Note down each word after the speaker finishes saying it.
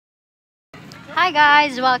Hi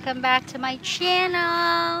guys! Welcome back to my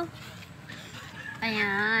channel!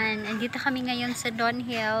 Ayan, andito kami ngayon sa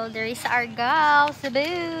Donhill. There is Argao,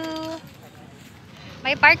 Cebu.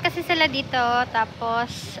 May park kasi sila dito.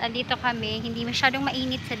 Tapos, andito kami. Hindi masyadong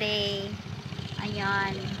mainit sa day.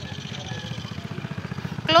 Ayan.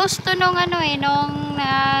 Close to nung nung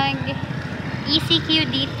ECQ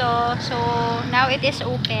dito. So, now it is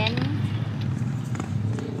open.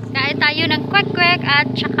 Kain tayo ng kwek-kwek at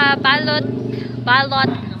saka balot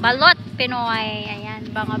Pinoy. Ayan,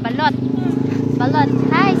 mga balot.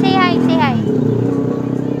 Hi, say hi, say hi.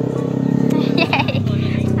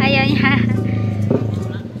 Ayan yan.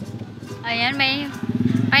 Ayan, may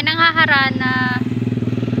nanghaharana.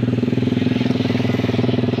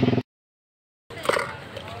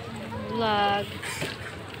 Vlog.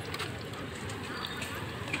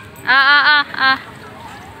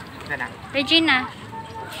 Regina.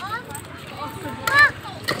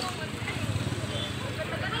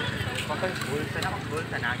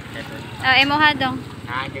 Emoha dong.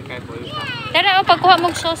 Tara, pagkuha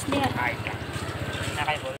mong sauce diha.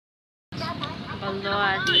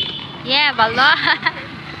 Balot. Yeah, balot.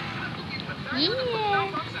 Yeah.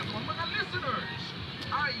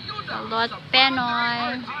 Balot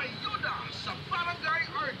Pinoy.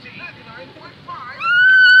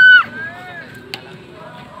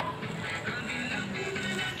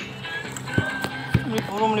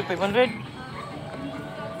 Puro mo ni 500.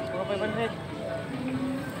 Puro 500.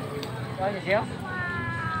 Kaya siya?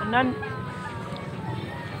 Kanan.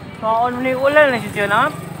 Kaon mo ni ulan na siya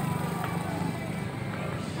na.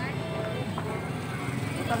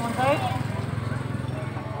 Kita mo tayo.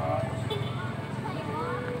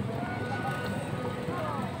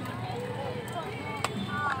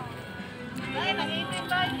 Lain ang 18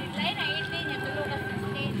 ba? Lain ang 18 yung tulog ang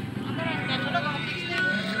 16. Ang tulog ang 16.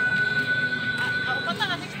 Ako pa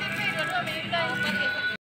nga 16 pa yun. Ano may ilay?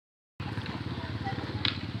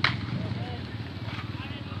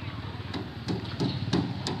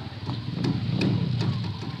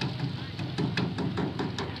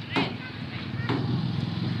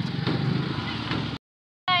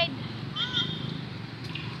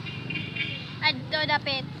 Adto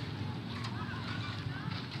dapit.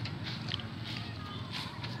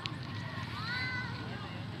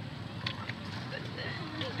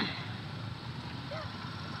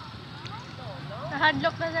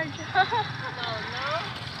 Hadlock na sa dyan.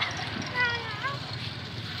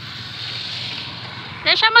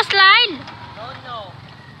 Dahil siya ma-slide. No.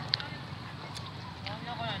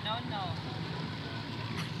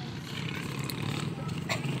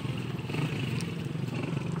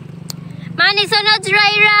 Mani, sunod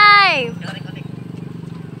Ray.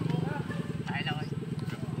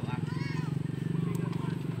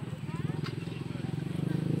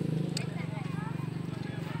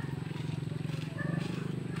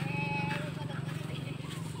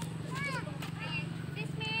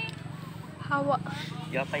 Hawa.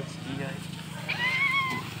 Ya pa ski ya.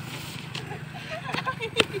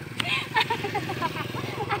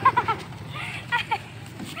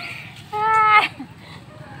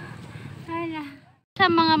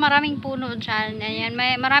 Sa mga maraming puno dyan, ayan,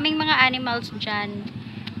 may maraming mga animals dyan.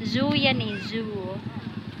 Zoo yan eh, zoo.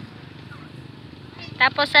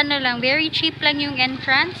 Tapos lang, very cheap lang yung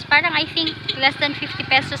entrance. Parang I think less than 50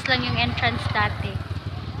 pesos lang yung entrance dati.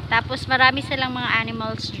 Tapos marami silang mga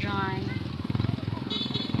animals dyan.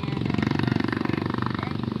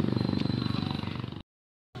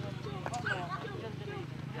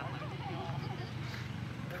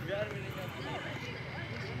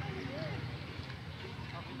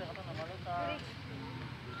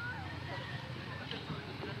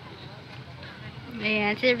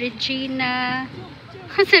 Ayan, si Regina.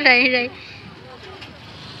 Si Ray.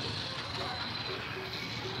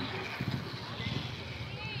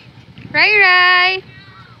 Ray.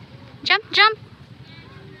 Jump.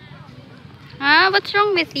 What's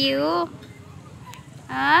wrong with you?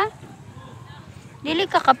 Dili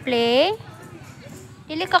ka ka-play?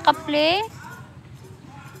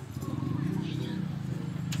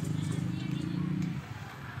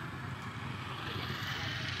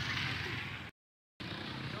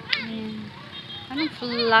 Anong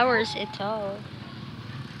flowers ito?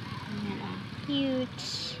 Ayan,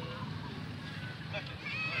 cute.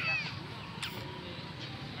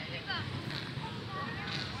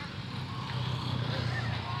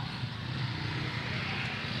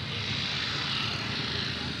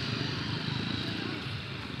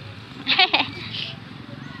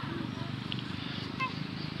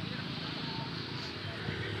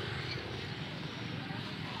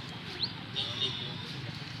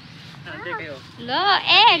 Lo,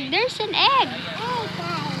 egg. There's an egg.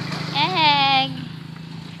 Egg.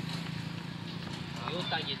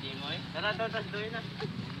 Tara, doon na.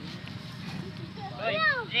 Oy,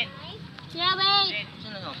 Jin. Yeah, wait.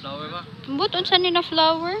 Saan na flower ba? Buton sa nila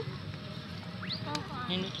flower.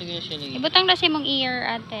 Hindi sige siya lagi. Ibutang na si mong ear,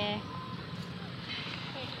 ate.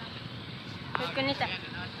 Wait ko nita.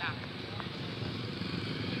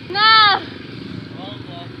 No!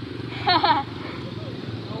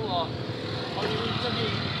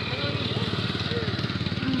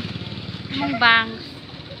 Mong bangs.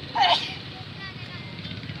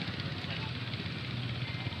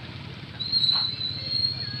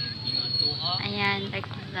 Ayan, like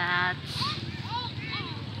that.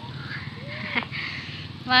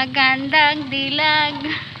 Magandang dilag.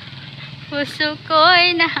 Puso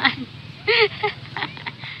ko'y naan.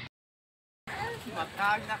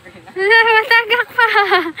 Matagak pa.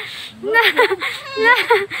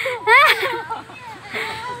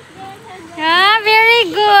 Ah, very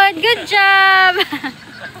good. Good job.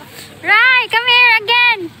 Right, come here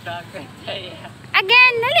again.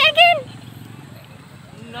 Again, dali again.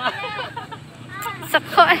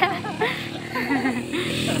 Sako.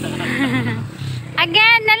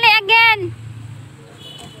 Again, dali again.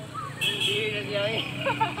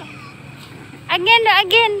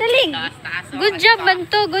 Again, dali. Good job man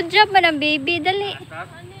to. Good job man ang baby, dali.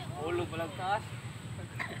 Ulo pa lang taas.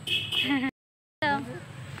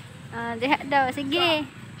 Diha daw, sige.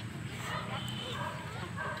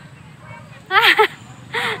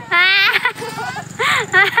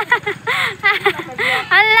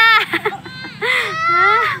 Ala.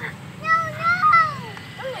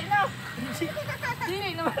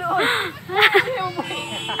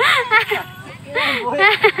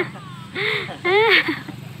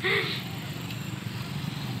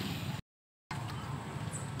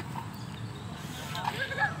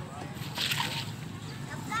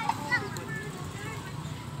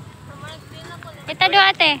 Kita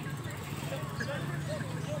doa ate.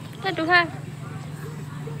 Kita duha.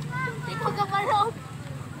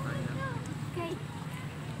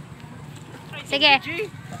 Sige.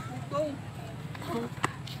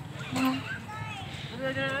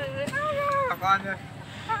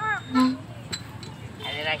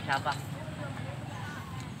 Ano lang siya.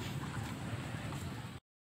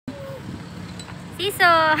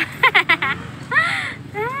 Siso.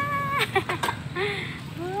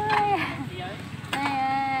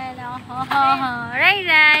 Ayan. Oh. Ray.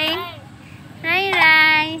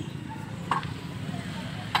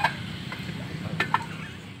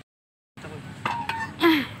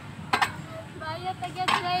 Bayat agad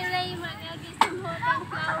Ray, magagi simutang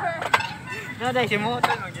flower. Dahil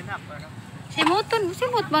simutan mag-ginap.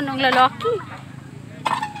 Simut man ang lalaki.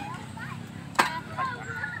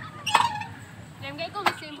 Lemgay ko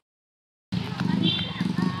gusto.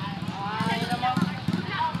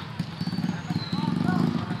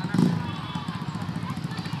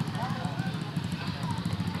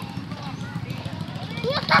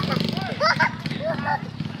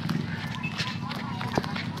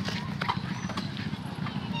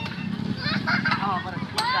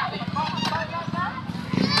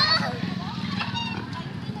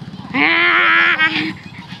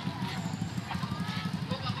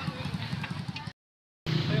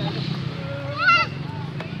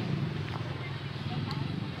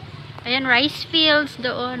 Ayan, rice fields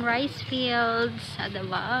doon. Rice fields.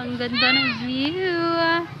 Diba? Ang ganda ng view.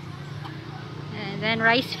 And then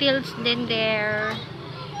rice fields din there.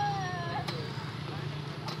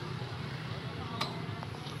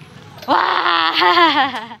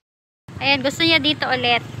 Wow! Ayan, gusto niya dito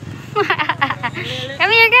ulit.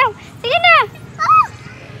 Come here, go. Sige na.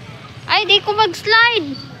 Ay, di ko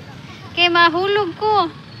mag-slide. Kaya mahulog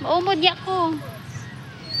ko. Maumod niya ko.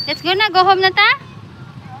 Let's go na. Go home na ta.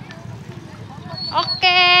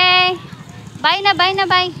 Okay. Bye na.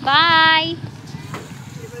 Bye.